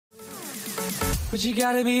But you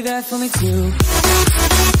gotta be there for me too.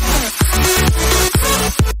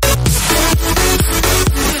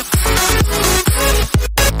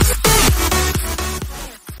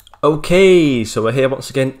 Okay, so we're here once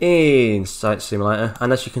again in Site Simulator,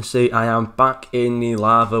 and as you can see, I am back in the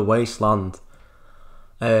lava wasteland.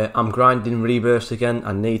 I'm grinding rebirths again.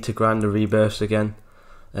 I need to grind the rebirths again.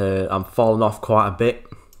 I'm falling off quite a bit.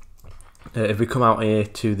 If we come out here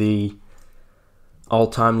to the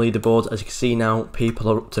all-time leaderboards, as you can see now, people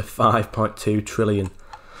are up to 5.2 trillion.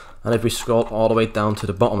 And if we scroll all the way down to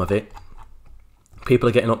the bottom of it, people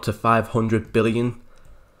are getting up to 500 billion.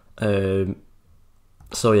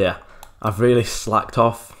 So yeah, I've really slacked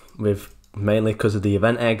off with mainly because of the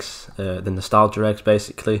event eggs, the nostalgia eggs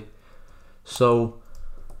basically. So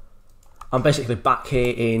I'm basically back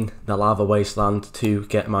here in the lava wasteland to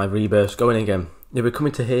get my rebirths going again. If we're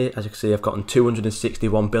coming to here, as you can see, I've gotten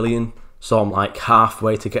 261 billion, so I'm like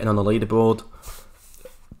halfway to getting on the leaderboard.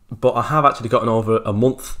 But I have actually gotten over a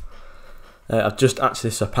month. I've just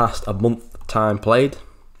actually surpassed a month time played,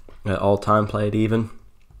 all time played even.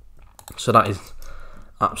 So that is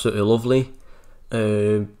absolutely lovely.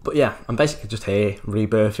 But yeah, I'm basically just here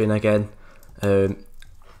rebirthing again.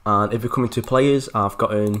 And if we're coming to players, I've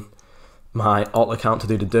gotten my alt account to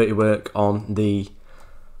do the dirty work on the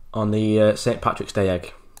St. Patrick's Day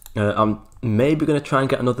egg. I'm maybe going to try and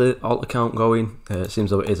get another alt account going. It seems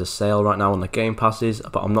though it is a sale right now on the game passes,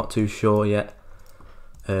 but I'm not too sure yet.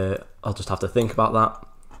 I'll just have to think about that.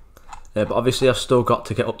 But obviously I've still got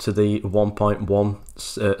to get up to the 1.1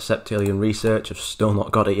 septillion research. I've still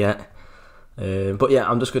not got it yet. But yeah,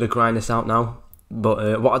 I'm just going to grind this out now.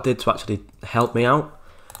 But what I did to actually help me out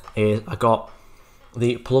is I got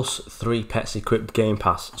the +3 pets equipped game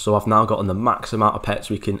pass. So I've now gotten the max amount of pets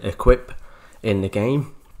we can equip in the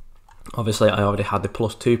game. Obviously I already had the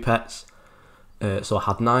 +2 pets. So I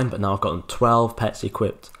had 9, but now I've gotten 12 pets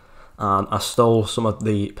equipped. And I stole some of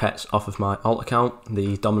the pets off of my alt account,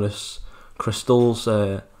 the Dominus crystals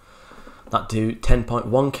that do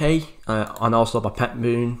 10.1k, and also my pet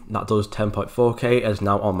moon that does 10.4k is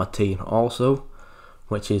now on my team also,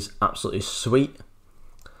 which is absolutely sweet.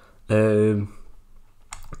 But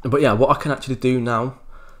yeah, what I can actually do now,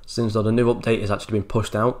 since the new update has actually been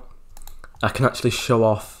pushed out, I can actually show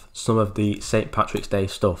off some of the St. Patrick's Day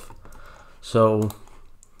stuff. So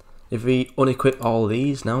if we unequip all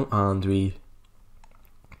these now and we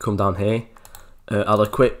come down here, I'll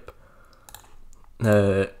equip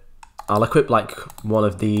like one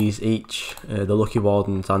of these each, the Lucky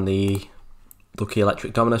Wardens and the Lucky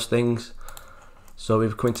Electric Dominus things. So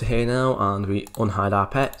we've come into here now and we unhide our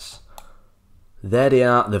pets. There they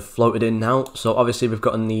are, they've floated in now. So obviously we've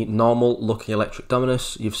gotten the normal Lucky Electric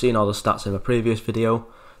Dominus. You've seen all the stats in my previous video.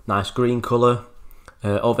 Nice green colour.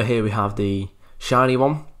 Over here we have the shiny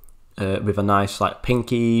one. With a nice like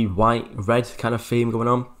pinky, white, red kind of theme going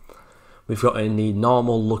on. We've got in the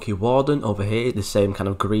normal Lucky Warden over here, the same kind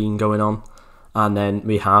of green going on. And then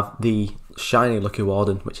we have the shiny Lucky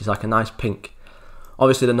Warden, which is like a nice pink.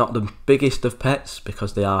 Obviously they're not the biggest of pets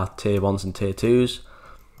because they are tier 1s and tier 2s.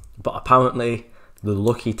 But apparently the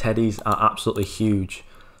Lucky Teddies are absolutely huge.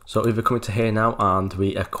 So if we come into here now and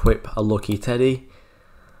we equip a Lucky Teddy,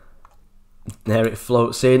 there it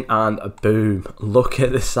floats in and boom, look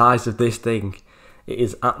at the size of this thing. It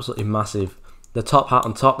is absolutely massive. The top hat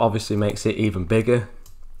on top obviously makes it even bigger,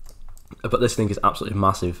 but this thing is absolutely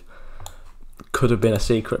massive. Could have been a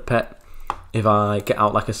secret pet if I get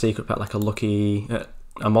out like a secret pet, like a lucky,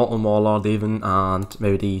 a Molten Warlord even, and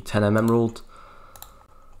maybe the 10M Emerald.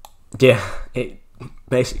 Yeah, it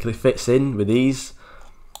basically fits in with these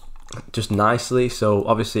just nicely. So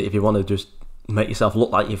obviously if you want to just make yourself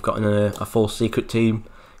look like you've got in a full secret team,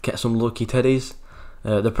 get some Lucky Teddies.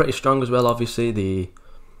 They're pretty strong as well. Obviously they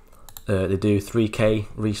do 3k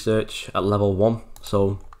research at level 1,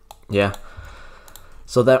 so yeah,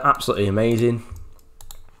 so they're absolutely amazing.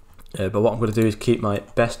 But what I'm going to do is keep my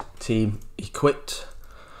best team equipped,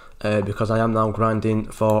 because I am now grinding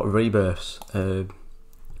for rebirths.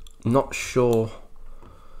 Not sure.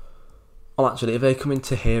 Well, actually, if they come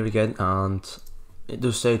into here again and it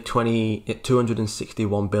does say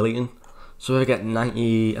 261 billion. So if I get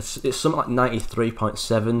 90, it's something like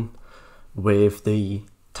 93.7 with the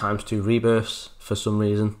 ×2 rebirths for some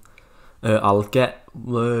reason. I'll get,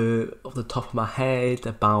 off the top of my head,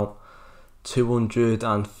 about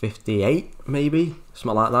 258 maybe,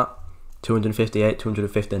 something like that. 258,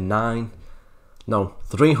 259. No,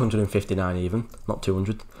 359 even, not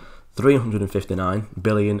 200. 359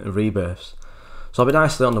 billion rebirths. So I'll be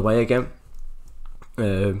nicely on the way again.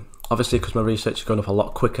 Obviously because my research is going up a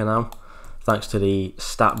lot quicker now, thanks to the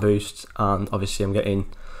stat boosts, and obviously I'm getting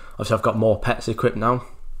Obviously I've got more pets equipped now,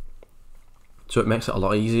 so it makes it a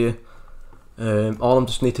lot easier. All I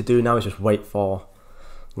just need to do now is just wait for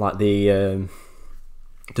like the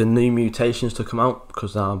new mutations to come out,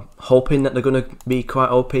 because I'm hoping that they're going to be quite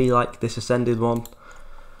OP like this ascended one,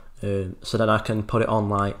 so then I can put it on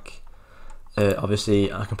like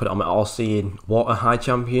obviously I can put it on my all-seeing water high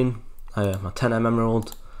champion, my 10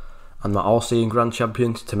 emerald, and my all-seeing grand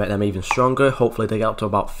champions to make them even stronger. Hopefully they get up to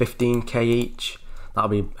about 15k each. That'll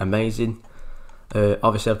be amazing.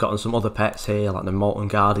 Obviously I've gotten some other pets here like the molten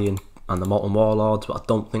guardian and the molten warlords, but I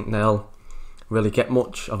don't think they'll really get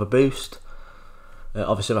much of a boost.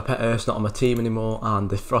 Obviously my pet Earth's not on my team anymore, and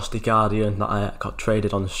the frosty guardian that I got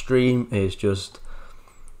traded on the stream is just,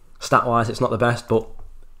 stat wise it's not the best, but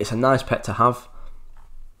it's a nice pet to have.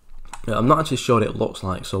 I'm not actually sure what it looks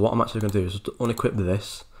like, so what I'm actually going to do is unequip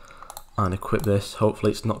this and equip this.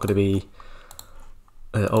 Hopefully it's not going to be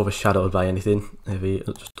overshadowed by anything. If we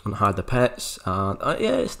just unhide the pets, and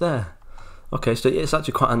yeah, it's there. Okay, so it's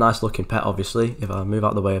actually quite a nice looking pet, obviously, if I move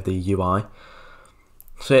out the way of the UI.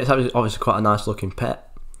 So it's obviously quite a nice looking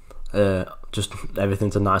pet. Just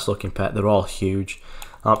everything's a nice looking pet. They're all huge.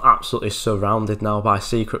 I'm absolutely surrounded now by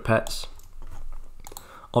secret pets.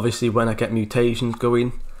 Obviously when I get mutations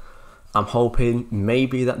going, I'm hoping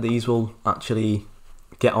maybe that these will actually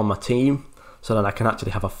get on my team, so that I can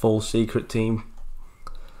actually have a full secret team.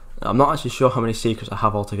 I'm not actually sure how many secrets I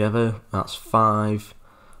have altogether. That's 5,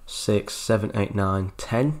 6, 7, 8, 9,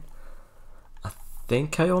 10. I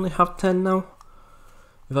think I only have 10 now.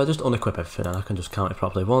 If I just unequip everything and I can just count it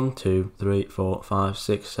properly. 1, 2, 3, 4, 5,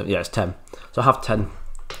 6, 7. Yeah, it's 10. So I have 10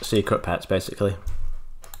 secret pets basically.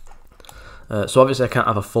 So obviously I can't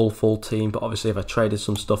have a full team, but obviously if I traded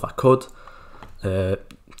some stuff I could.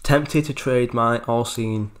 Tempted to trade my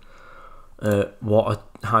all-seeing water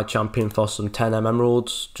high champion for some 10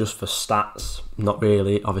 emeralds just for stats. Not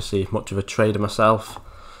really obviously much of a trader myself,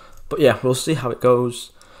 but yeah, we'll see how it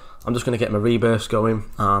goes. I'm just going to get my rebirths going,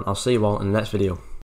 and I'll see you all in the next video.